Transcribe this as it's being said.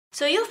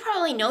So you've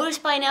probably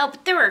noticed by now,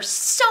 but there are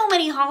so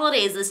many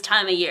holidays this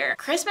time of year.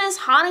 Christmas,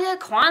 Hanukkah,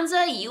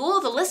 Kwanzaa, Yule,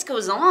 the list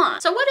goes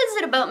on. So what is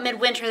it about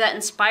Midwinter that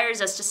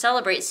inspires us to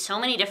celebrate so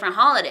many different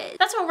holidays?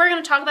 That's what we're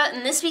going to talk about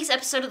in this week's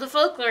episode of the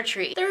Folklore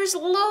Tree. There's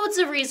loads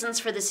of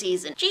reasons for the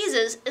season.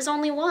 Jesus is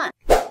only one.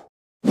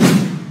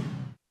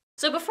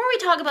 So before we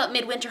talk about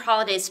Midwinter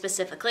holidays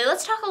specifically,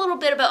 let's talk a little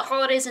bit about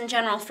holidays in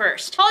general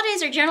first.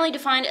 Holidays are generally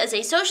defined as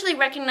a socially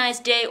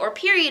recognized day or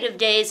period of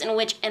days in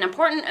which an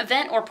important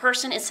event or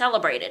person is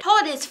celebrated.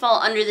 Holidays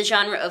fall under the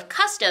genre of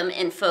custom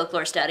in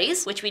folklore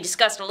studies, which we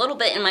discussed a little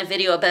bit in my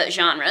video about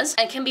genres,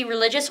 and can be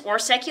religious or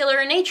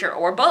secular in nature,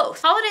 or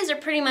both. Holidays are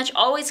pretty much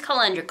always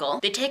calendrical.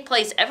 They take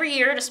place every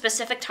year at a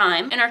specific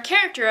time, and are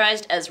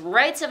characterized as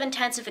rites of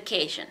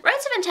intensification.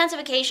 Rites of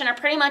intensification are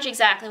pretty much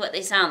exactly what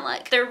they sound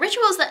like. They're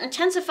rituals that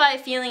intensify a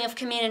feeling of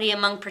community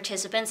among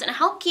participants and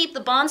help keep the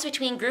bonds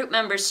between group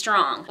members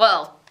strong.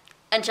 Well,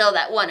 until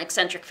that one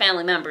eccentric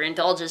family member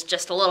indulges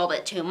just a little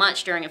bit too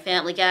much during a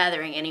family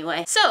gathering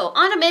anyway. So,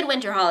 on to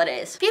Midwinter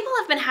holidays. People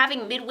have been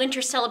having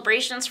Midwinter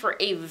celebrations for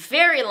a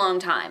very long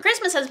time.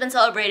 Christmas has been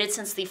celebrated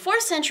since the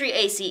 4th century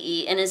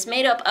ACE and is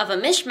made up of a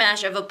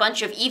mishmash of a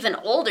bunch of even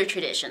older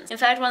traditions. In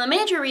fact, one of the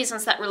major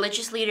reasons that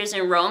religious leaders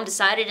in Rome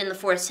decided in the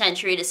 4th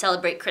century to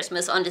celebrate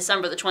Christmas on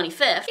December the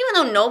 25th, even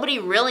though nobody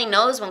really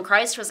knows when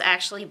Christ was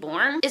actually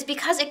born, is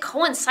because it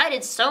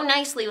coincided so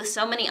nicely with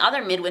so many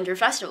other Midwinter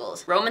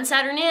festivals. Roman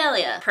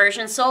Saturnalia,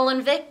 Persian Sol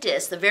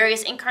Invictus, the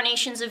various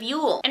incarnations of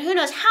Yule, and who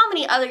knows how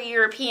many other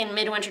European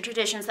midwinter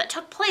traditions that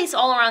took place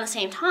all around the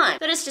same time.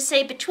 That is to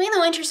say, between the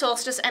winter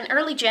solstice and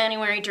early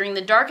January during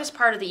the darkest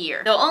part of the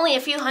year. Though only a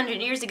few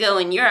hundred years ago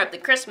in Europe, the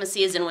Christmas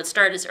season would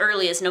start as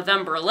early as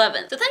November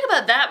 11th. So think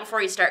about that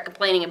before you start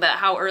complaining about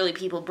how early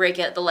people break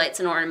out the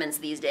lights and ornaments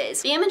these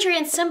days. The imagery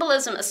and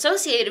symbolism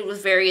associated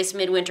with various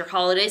midwinter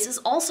holidays is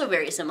also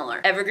very similar.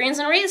 Evergreens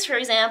and wreaths, for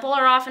example,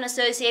 are often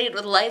associated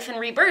with life and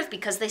rebirth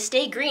because they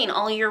stay green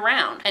all year round.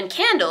 And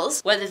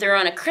candles, whether they're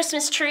on a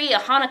Christmas tree, a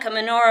Hanukkah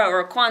menorah, or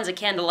a Kwanzaa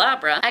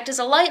candelabra, act as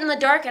a light in the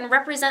dark and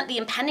represent the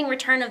impending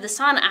return of the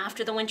sun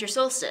after the winter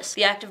solstice.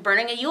 The act of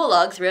burning a Yule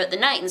log throughout the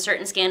night in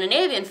certain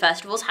Scandinavian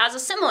festivals has a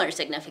similar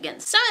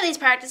significance. Some of these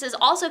practices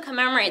also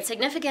commemorate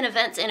significant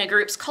events in a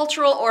group's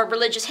cultural or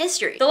religious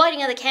history. The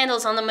lighting of the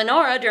candles on the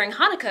menorah during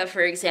Hanukkah,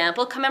 for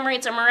example,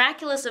 commemorates a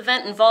miraculous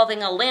event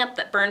involving a lamp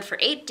that burned for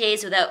 8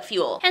 days without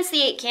fuel, hence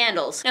the 8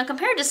 candles. Now,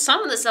 compared to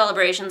some of the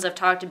celebrations I've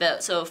talked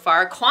about so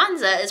far,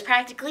 Kwanzaa is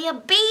practically a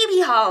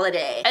baby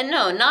holiday. And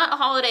no, not a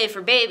holiday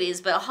for babies,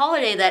 but a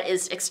holiday that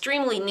is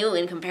extremely new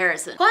in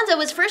comparison. Kwanzaa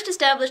was first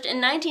established in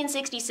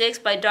 1966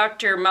 by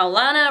Dr.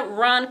 Maulana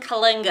Ron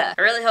Kalenga.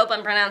 I really hope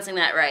I'm pronouncing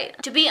that right.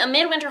 To be a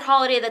midwinter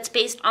holiday that's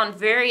based on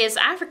various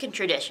African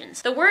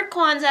traditions. The word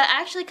Kwanzaa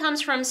actually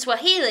comes from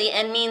Swahili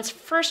and means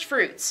first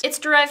fruits. It's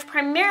derived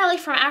primarily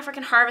from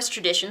African harvest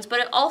traditions,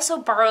 but it also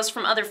borrows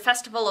from other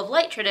festival of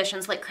light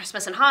traditions like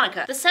Christmas and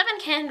Hanukkah. The 7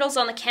 candles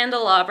on the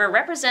candelabra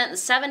represent the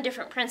 7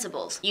 different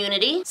principles: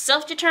 unity,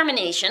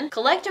 self-determination,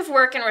 collective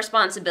work and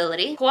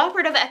responsibility,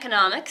 cooperative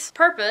economics,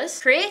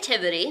 purpose,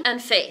 creativity,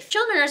 and faith.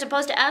 Children are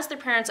supposed to ask their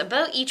parents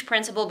about each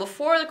principle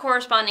before the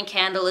corresponding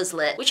candle is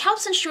lit, which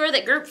helps ensure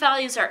that group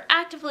values are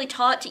actively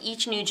taught to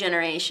each new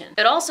generation.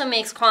 It also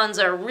makes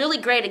Kwanzaa a really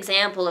great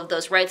example of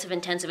those rites of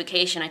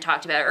intensification I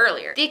talked about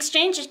earlier. The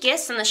exchange of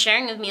gifts and the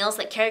sharing of meals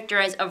that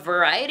characterize a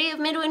variety of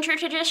midwinter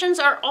traditions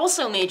are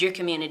also major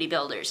community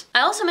builders.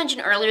 I also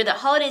mentioned earlier that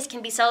holidays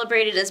can be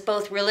celebrated as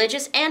both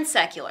religious and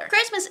secular.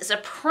 Christmas is a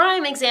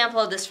prime example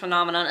of this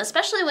phenomenon,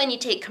 especially when you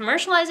take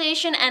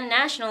commercialization and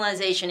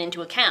nationalization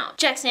into account.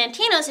 Jack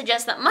Santino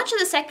suggests that much of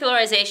the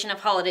secularization of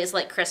holidays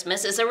like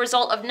Christmas is a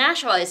result of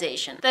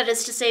nationalization. That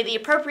is to say, the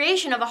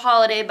appropriation of a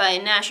holiday by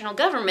a national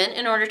government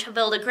in order to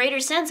build a greater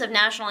sense of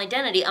national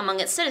identity among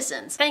its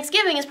citizens.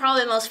 Thanksgiving is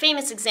probably the most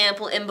famous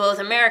example in both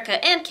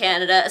America and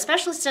Canada,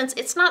 especially since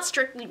it's not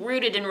strictly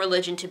rooted in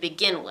religion to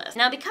begin with.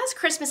 Now, because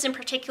Christmas in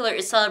particular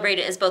is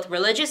celebrated as both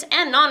religious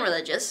and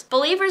non-religious,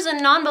 believers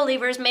and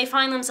non-believers may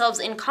find themselves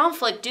in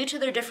conflict due to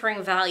their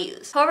differing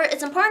values. However,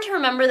 it's important to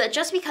remember that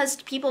just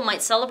because people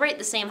might celebrate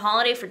the same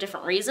holiday for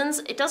different reasons,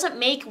 it doesn't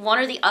make one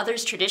or the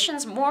other's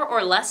traditions more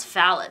or less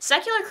valid.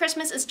 Secular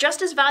Christmas is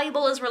just as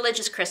valuable as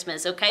religious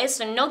Christmas, okay?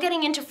 So no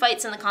getting into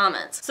fights in the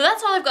comments. So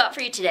that's all I've got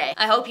for you today.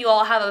 I hope you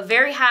all have a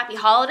very happy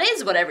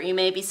holidays, whatever you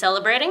may be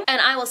celebrating,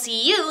 and I will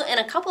see you in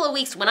a couple of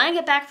weeks when I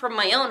get back from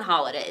my own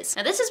holidays.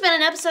 Now, this has been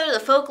an episode of the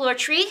Folklore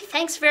Tree.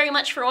 Thanks very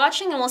much for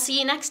watching, and we'll see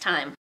you next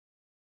time.